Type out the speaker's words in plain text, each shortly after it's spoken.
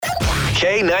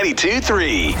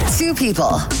K92-3. Two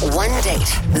people, one date,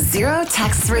 zero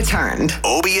texts returned.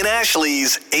 Obie and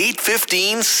Ashley's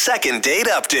 8:15 second date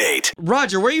update.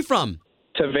 Roger, where are you from?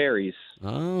 Tavares.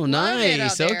 Oh, Love it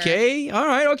nice. out there. Okay. All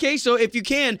right. Okay. So if you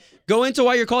can, go into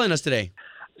why you're calling us today.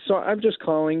 So I'm just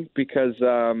calling because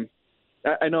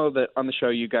I know that on the show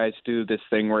you guys do this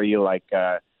thing where you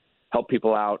help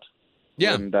people out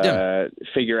and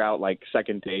figure out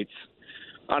second dates.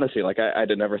 Honestly, I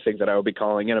did never think that I would be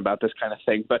calling in about this kind of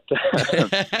thing, but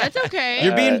That's okay.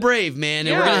 You're being brave, man,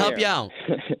 and we're going to help you out.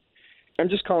 I'm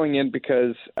just calling in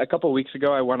because a couple of weeks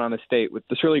ago I went on a date with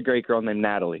this really great girl named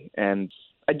Natalie, and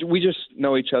we just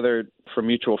know each other from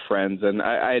mutual friends, and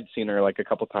I had seen her a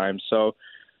couple times. So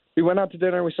we went out to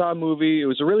dinner, we saw a movie. It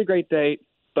was a really great date,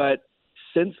 but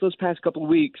since those past couple of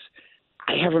weeks,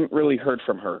 I haven't really heard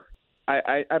from her.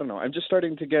 I don't know. I'm just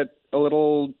starting to get a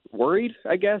little worried,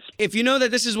 I guess. If you know that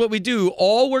this is what we do,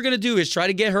 all we're going to do is try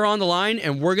to get her on the line,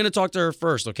 and we're going to talk to her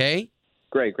first, okay?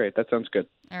 Great. That sounds good.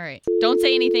 All right. Don't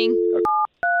say anything.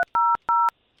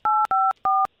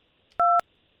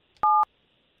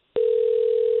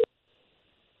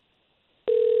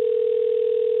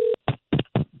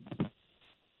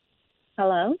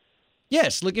 Hello?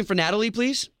 Yes, looking for Natalie,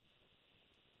 please.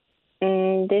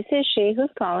 This is she. Who's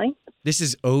calling? This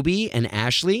is Obie and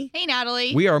Ashley. Hey,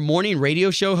 Natalie. We are morning radio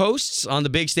show hosts on the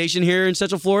big station here in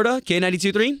Central Florida,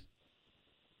 K92.3.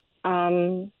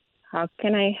 How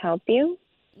can I help you?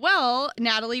 Well,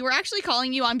 Natalie, we're actually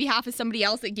calling you on behalf of somebody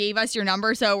else that gave us your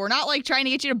number. So we're not trying to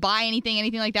get you to buy anything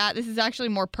like that. This is actually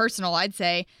more personal, I'd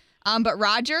say. But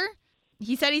Roger,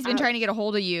 he said he's been trying to get a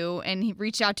hold of you, and he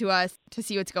reached out to us to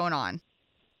see what's going on.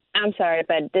 I'm sorry,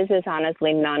 but this is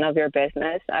honestly none of your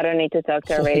business. I don't need to talk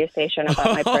to a radio station about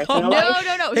my personal life.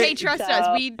 No. Hey, trust us.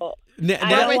 I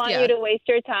don't want you to waste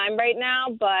your time right now,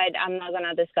 but I'm not going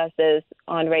to discuss this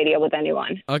on radio with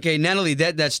anyone. Okay, Natalie,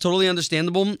 that's totally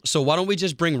understandable. So why don't we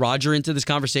just bring Roger into this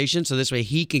conversation so this way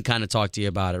he can kind of talk to you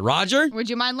about it. Roger? Would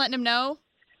you mind letting him know?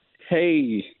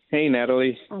 Hey,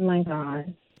 Natalie. Oh, my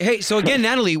God. Hey, so again,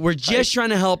 Natalie, we're just trying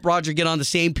to help Roger get on the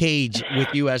same page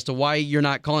with you as to why you're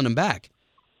not calling him back.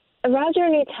 Roger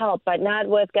needs help, but not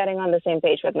with getting on the same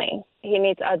page with me. He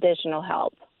needs additional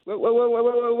help. What do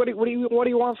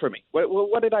you want from me?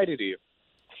 What did I do to you?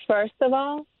 First of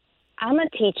all, I'm a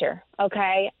teacher,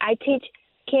 okay? I teach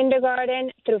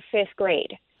kindergarten through 5th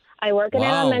grade. I work in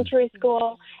elementary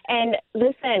school, and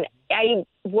listen, I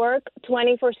work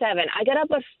 24/7. I get up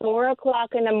at 4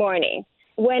 o'clock in the morning.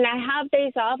 When I have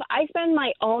days off, I spend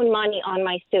my own money on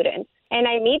my students. And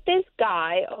I meet this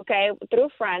guy, okay, through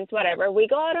friends, whatever. We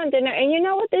go out on dinner, and you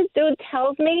know what this dude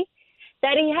tells me?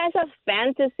 That he has a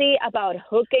fantasy about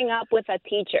hooking up with a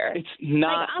teacher. It's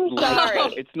not. I'm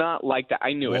sorry. It's not like that.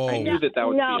 I knew it. Whoa. I knew that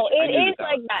would be. No, it is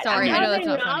like that. Sorry, I know that's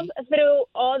not enough funny. Through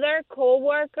other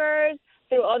coworkers,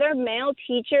 through other male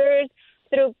teachers,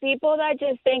 through people that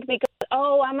just think because,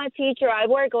 I'm a teacher, I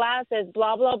wear glasses,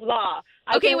 blah, blah, blah.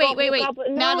 Okay, wait. No,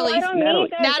 Natalie, I don't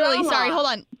need that Natalie, drama. sorry, hold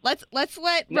on. Let's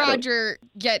let Roger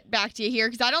get back to you here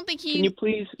because I don't think Can you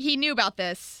please? he knew about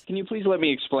this. Can you please let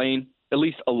me explain at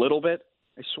least a little bit?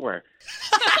 I swear.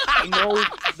 I know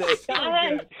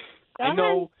that. I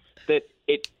know that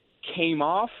it came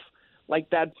off like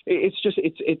that. It's just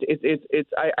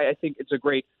I think it's a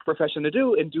great profession to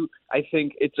do, and I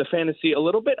think it's a fantasy a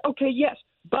little bit. Okay, yes,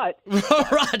 but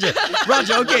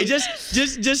Roger. Okay,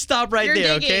 just stop right You're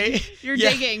there. digging. Okay, You're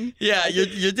digging. Yeah,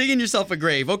 you're digging yourself a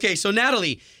grave. Okay, so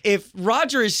Natalie, if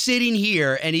Roger is sitting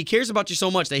here and he cares about you so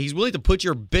much that he's willing to put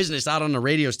your business out on a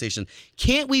radio station,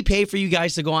 can't we pay for you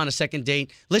guys to go on a second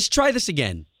date? Let's try this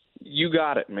again. You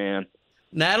got it, man.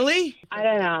 Natalie? I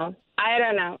don't know.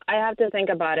 I have to think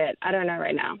about it. I don't know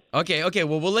right now. Okay.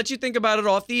 Well, we'll let you think about it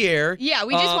off the air. Yeah,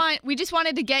 we just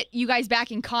wanted to get you guys back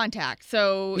in contact.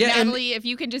 So Natalie, if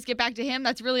you can just get back to him,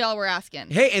 that's really all we're asking.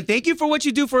 Hey, and thank you for what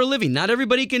you do for a living. Not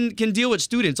everybody can deal with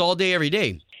students all day, every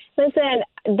day. Listen,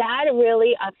 that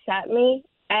really upset me,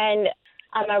 and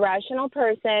I'm a rational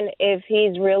person. If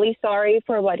he's really sorry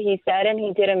for what he said and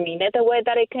he didn't mean it the way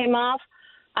that it came off,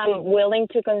 I'm willing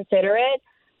to consider it.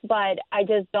 But I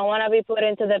just don't want to be put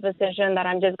into the position that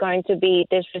I'm just going to be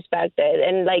disrespected.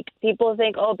 And, people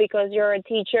think, because you're a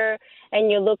teacher and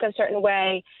you look a certain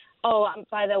way,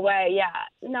 by the way, yeah.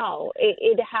 No,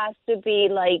 it has to be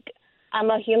I'm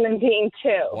a human being,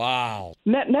 too. Wow.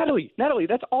 Natalie,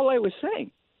 that's all I was saying.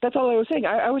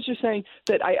 I was just saying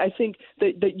that I think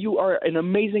that you are an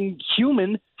amazing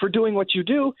human for doing what you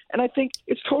do, and I think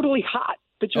it's totally hot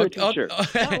that you're a teacher.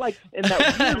 Not in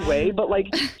that weird way, but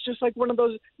it's just one of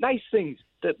those nice things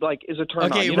that is a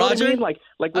turn on. You know Roger? what I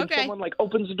mean? When someone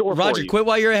opens the door Roger, for you. quit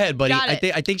while you're ahead, buddy. Got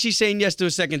it. I think she's saying yes to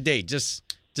a second date. Just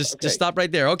Just stop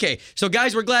right there. Okay. So,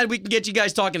 guys, we're glad we can get you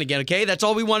guys talking again, okay? That's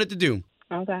all we wanted to do.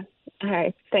 Okay. All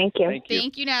right. Thank you.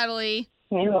 Thank you, Natalie.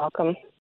 You're welcome.